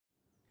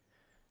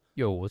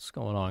Yo, what's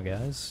going on,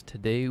 guys?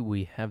 Today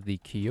we have the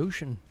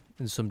Kyoshin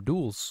and some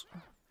duels.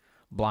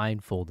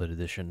 Blindfolded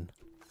edition.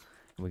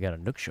 We got a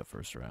Nooksha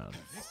first round.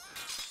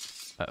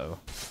 Uh-oh.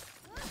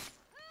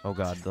 Oh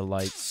god, the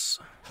lights.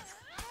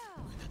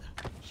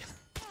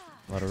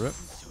 Let her rip.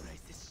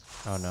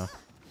 Oh no.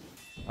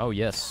 Oh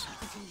yes.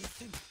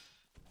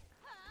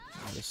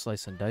 Just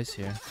slice and dice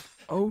here.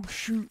 Oh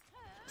shoot.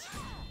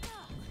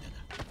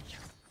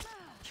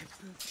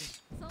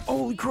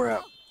 Holy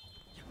crap.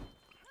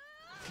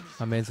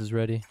 My man's is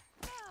ready.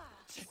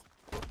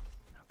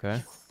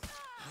 Okay.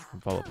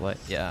 Follow play.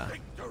 Yeah.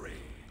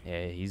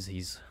 Yeah,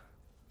 he's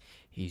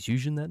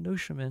using that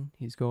notion, man.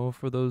 He's going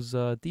for those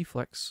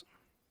deflects.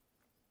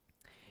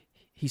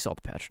 He saw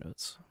the patch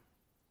notes.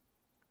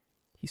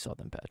 He saw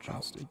them patch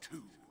notes, dude.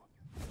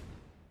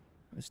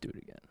 Let's do it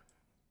again.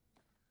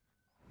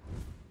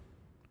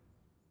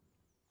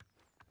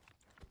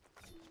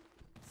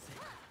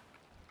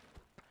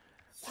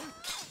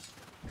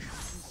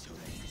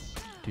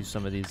 Do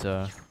some of these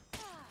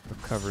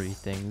recovery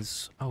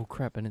things. Oh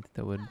crap, I didn't think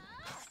that would.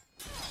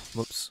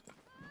 Whoops.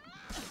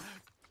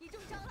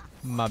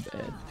 My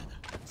bad.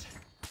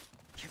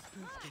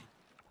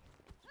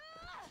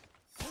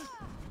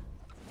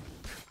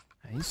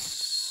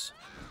 Nice.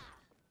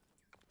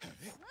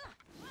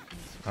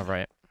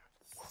 Alright.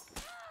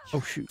 Oh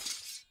shoot.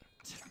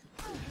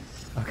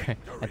 Okay.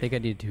 I think I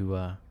need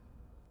to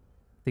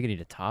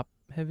top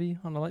heavy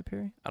on the light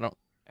parry. I don't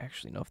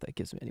actually know if that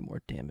gives me any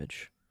more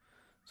damage.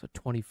 So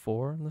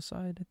 24 on the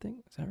side, I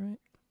think. Is that right?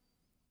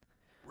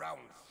 Round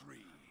 3.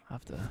 I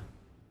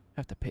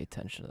have to pay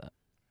attention to that.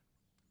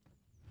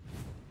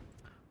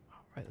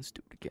 Alright, let's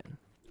do it again.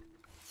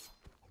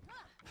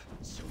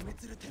 Is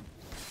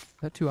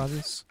that too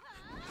obvious?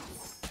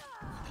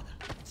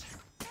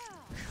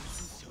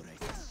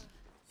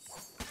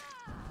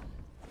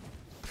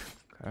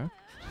 Okay.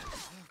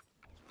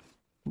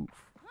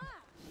 Oof.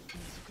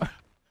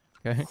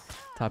 Okay.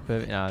 Top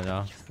heavy.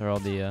 No. They're all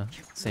the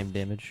same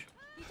damage.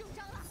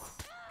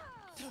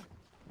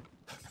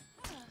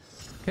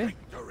 Okay.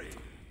 I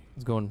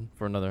was going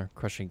for another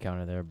crushing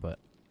counter there, but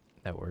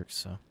that works,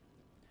 so.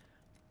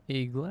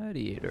 A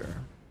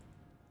gladiator.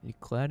 A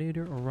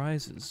gladiator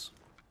arises.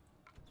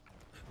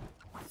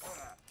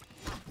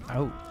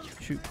 Oh,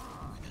 shoot.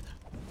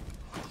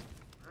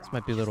 This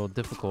might be a little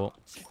difficult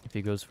if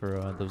he goes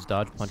for those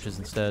dodge punches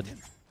instead.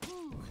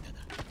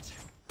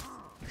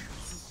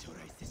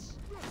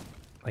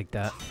 Like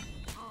that.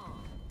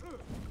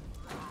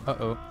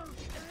 Uh-oh.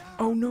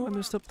 Oh no, I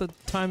messed up the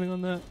timing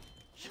on that.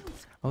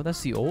 Oh,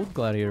 that's the old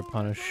gladiator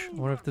punish. I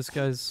wonder if this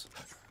guy's...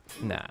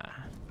 Nah.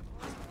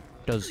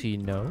 Does he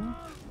know?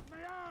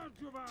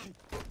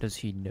 Does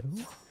he know?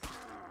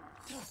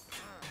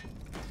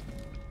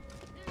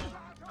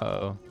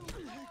 Uh-oh.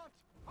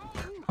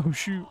 Oh,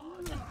 shoot.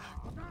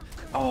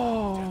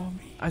 Oh!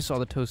 I saw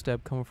the toe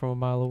stab coming from a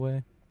mile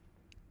away.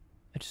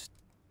 I just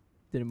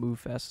didn't move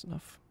fast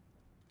enough.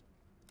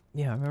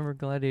 Yeah, I remember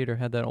Gladiator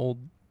had that old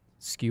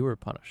skewer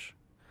punish.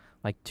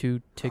 Like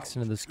 2 ticks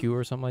into the skewer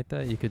or something like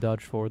that. You could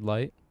dodge forward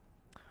light.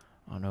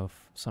 I don't know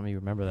if some of you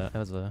remember that. That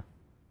was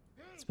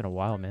it's been a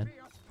while, man.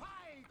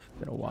 It's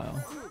been a while.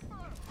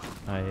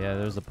 Oh yeah,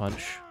 there's the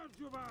punch.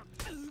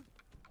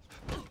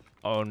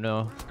 Oh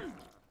no.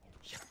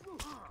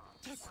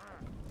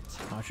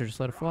 Oh, I should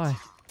just let it fly.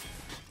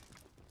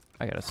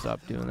 I gotta stop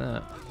doing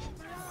that.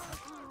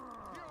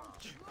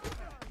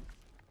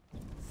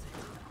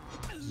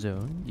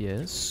 Zone,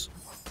 yes.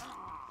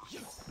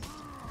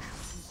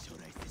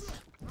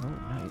 Oh,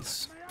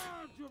 nice.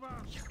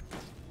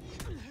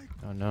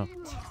 Oh no.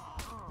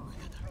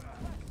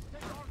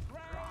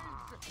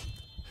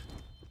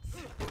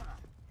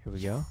 Here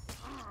we go.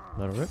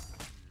 Let it rip.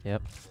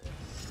 Yep.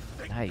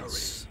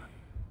 Nice.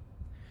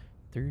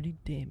 30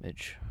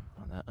 damage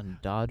on that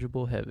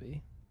undodgeable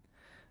heavy.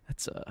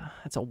 That's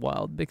a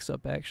wild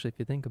mix-up actually if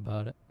you think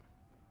about it.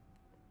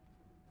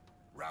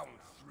 Round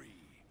 3.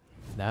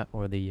 That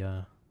or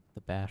the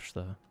bash,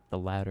 the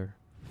ladder.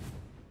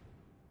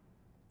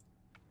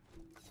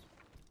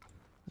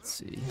 Let's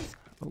see.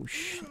 Oh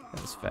shit,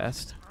 that was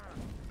fast.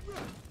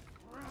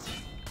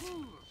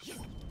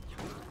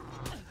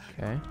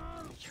 Okay.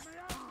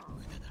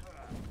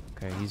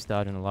 Okay, he's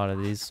dodging a lot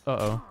of these.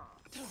 Uh-oh.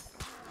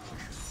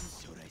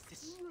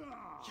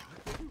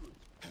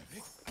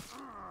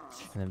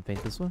 And then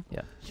paint this one?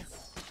 Yeah.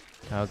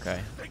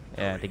 Okay.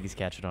 Yeah, I think he's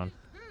catching on.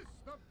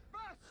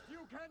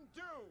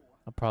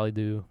 I'll probably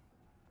do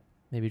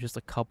maybe just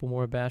a couple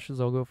more bashes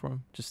I'll go for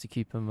him, just to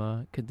keep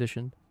him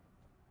conditioned.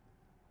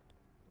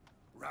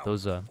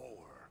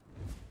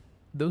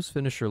 Those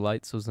finisher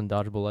lights, those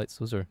undodgeable lights,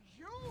 those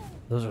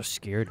are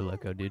scary to let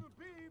go, dude.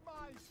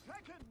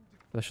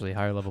 Especially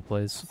higher level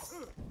plays.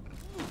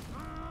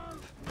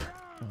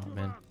 Oh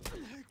man.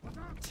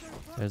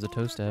 There's a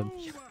toe stab.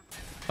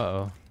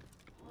 Uh-oh.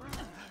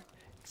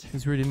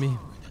 He's reading me.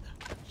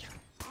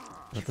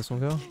 Let this one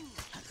go.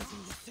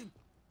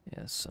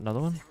 Yes,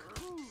 another one.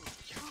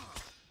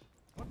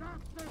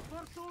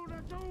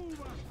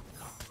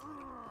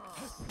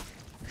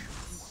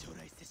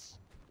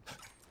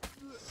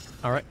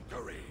 Alright.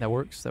 That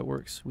works. That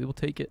works. We will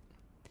take it.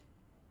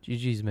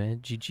 GG's, man.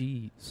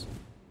 GG's.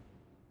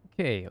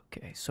 Okay,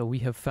 okay. So we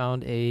have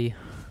found a...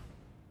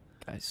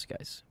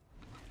 Guys.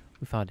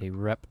 We found a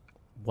rep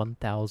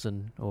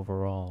 1000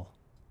 overall.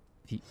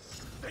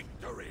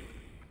 Victory.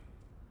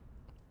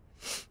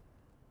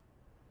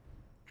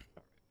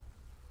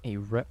 A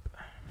rep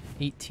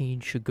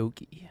 18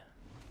 Shigoki.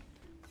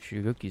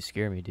 Shigoki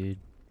scare me, dude.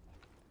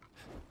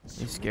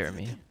 They scare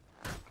me.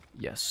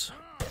 Yes.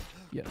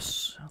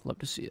 Yes. Love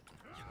to see it.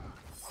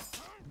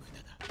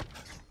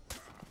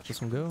 Let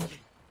him go?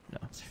 No.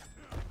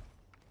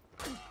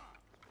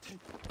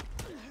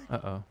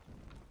 Uh-oh.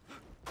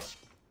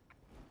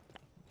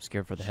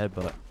 Scared for the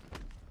headbutt.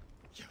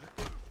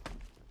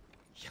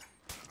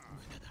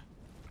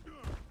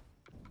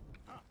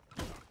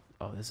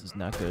 Oh, this is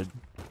not good.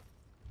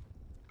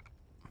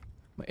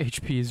 My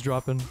HP is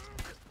dropping.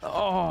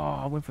 Oh,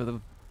 I went for the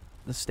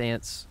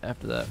stance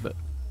after that, but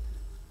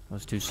I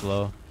was too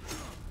slow.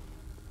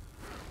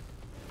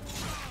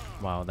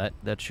 Wow, that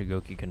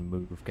Shigoki can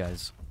move,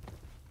 guys.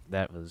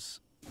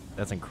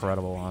 That's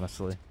incredible,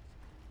 honestly.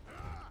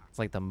 It's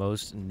like the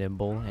most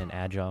nimble and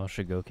agile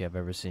Shigoki I've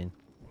ever seen.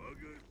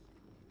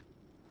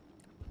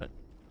 But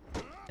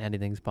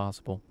anything's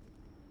possible.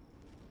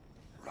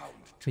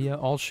 But yeah,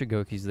 all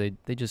Shigokis,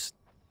 they just...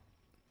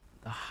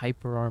 The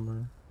hyper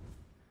armor,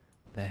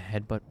 the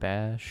headbutt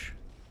bash.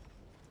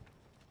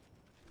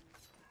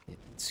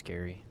 It's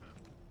scary.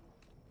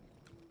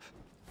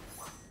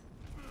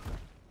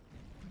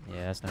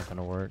 Yeah, that's not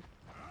gonna work.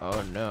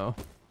 Oh no.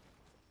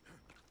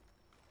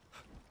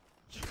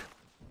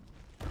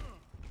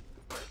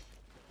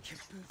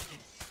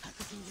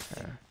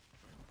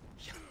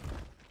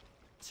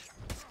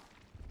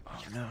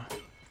 Oh no.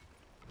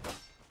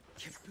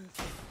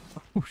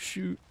 Oh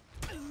shoot.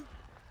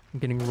 I'm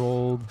getting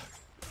rolled.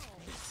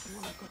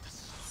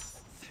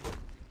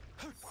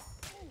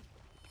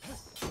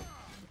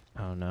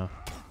 Oh no.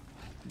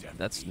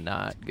 That's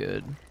not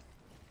good.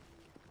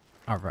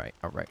 Alright,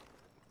 alright.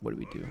 What do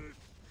we do?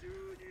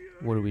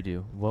 What do we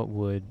do? What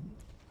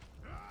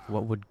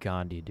would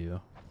Gandhi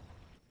do?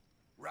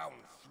 Round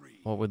 3.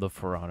 What would the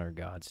ForHonor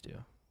gods do?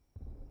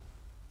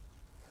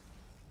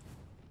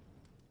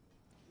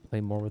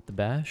 Play more with the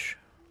bash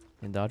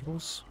in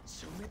dodgeballs?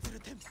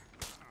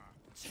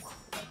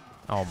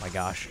 Oh my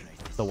gosh.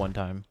 The one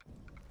time.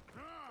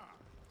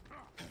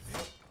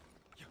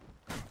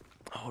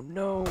 Oh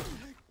no.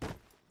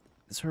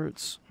 This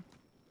hurts.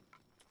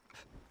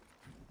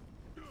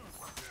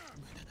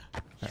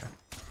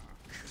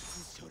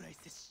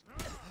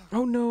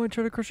 Oh no, I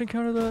tried to crush and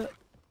counter that.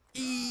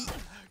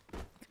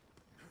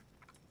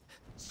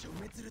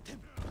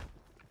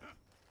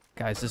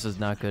 Guys, this is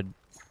not good.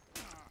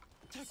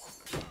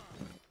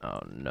 Oh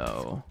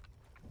no.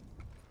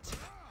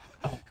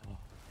 Oh.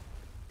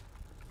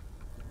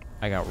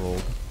 I got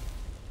rolled.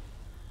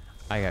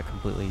 I got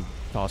completely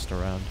tossed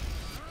around.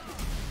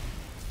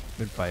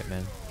 Good fight,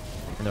 man.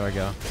 And there I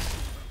go.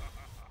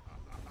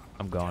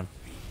 I'm gone.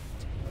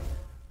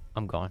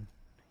 I'm gone.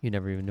 You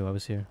never even knew I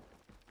was here.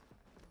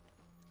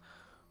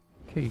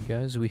 Okay,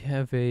 guys, we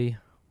have a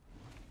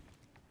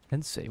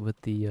Tensei with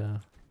the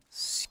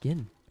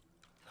skin.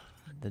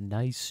 The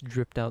nice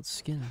dripped out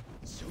skin.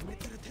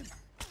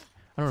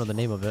 I don't know the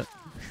name of it,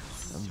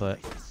 but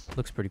it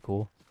looks pretty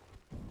cool.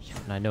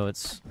 And I know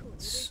it's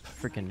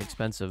freaking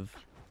expensive.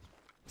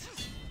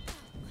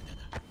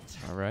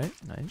 Alright,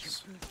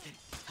 nice.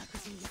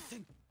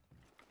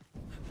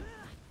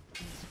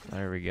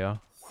 There we go.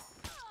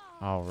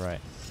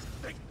 Alright.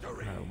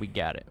 We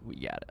got it. We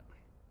got it.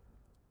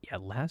 Yeah,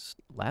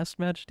 last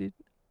match, dude.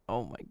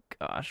 Oh my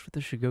gosh, with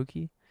the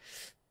Shigoki.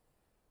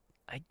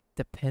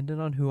 Depending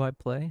on who I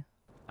play,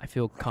 I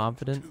feel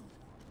confident,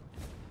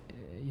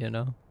 you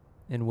know,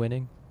 in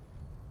winning.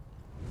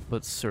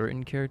 But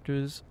certain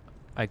characters,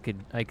 I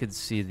could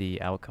see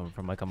the outcome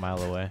from like a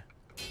mile away.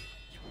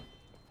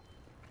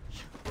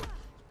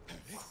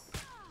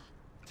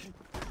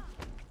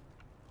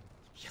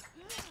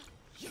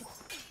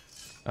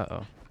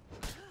 Uh-oh.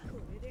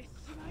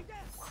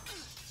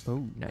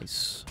 Oh,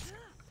 nice.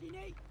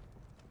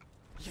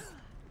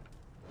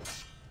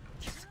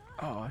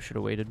 Oh, I should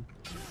have waited.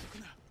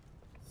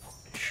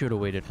 Should have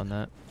waited on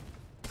that.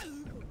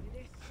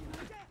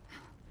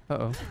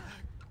 Uh-oh.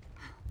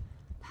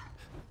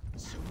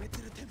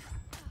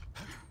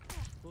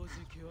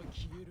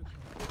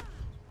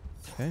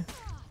 Okay.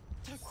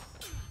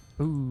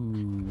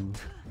 Ooh.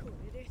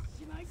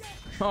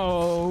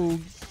 Oh,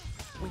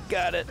 we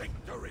got it.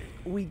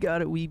 We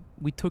got it. We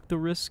took the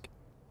risk.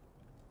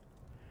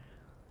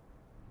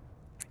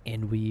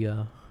 And we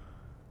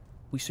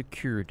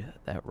secured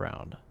that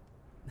round.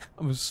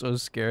 I was so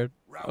scared.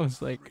 I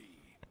was like,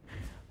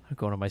 I'm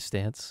going to my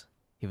stance,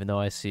 even though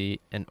I see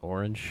an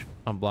orange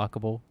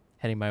unblockable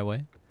heading my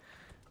way.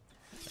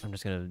 I'm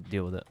just gonna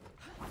deal with it.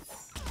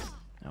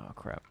 Oh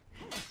crap.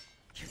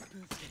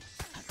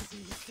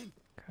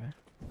 Okay.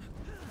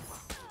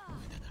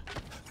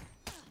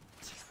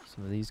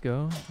 Some of these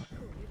go.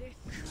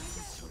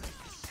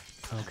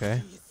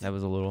 Okay, that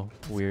was a little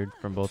weird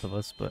from both of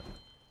us, but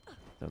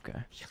okay.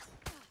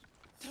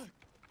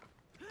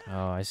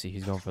 Oh, I see.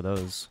 He's going for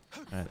those.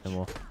 All right, then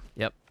we'll.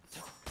 Yep.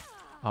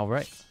 All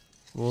right.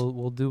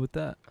 We'll do with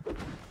that.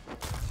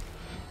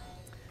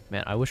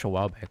 Man, I wish a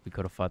while back we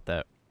could have fought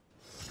that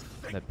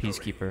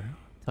peacekeeper. I'm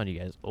telling you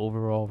guys,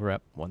 overall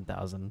rep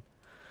 1,000,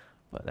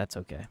 but that's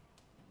okay.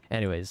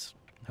 Anyways,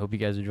 hope you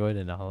guys enjoyed,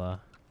 and I'll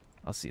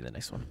see you in the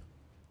next one.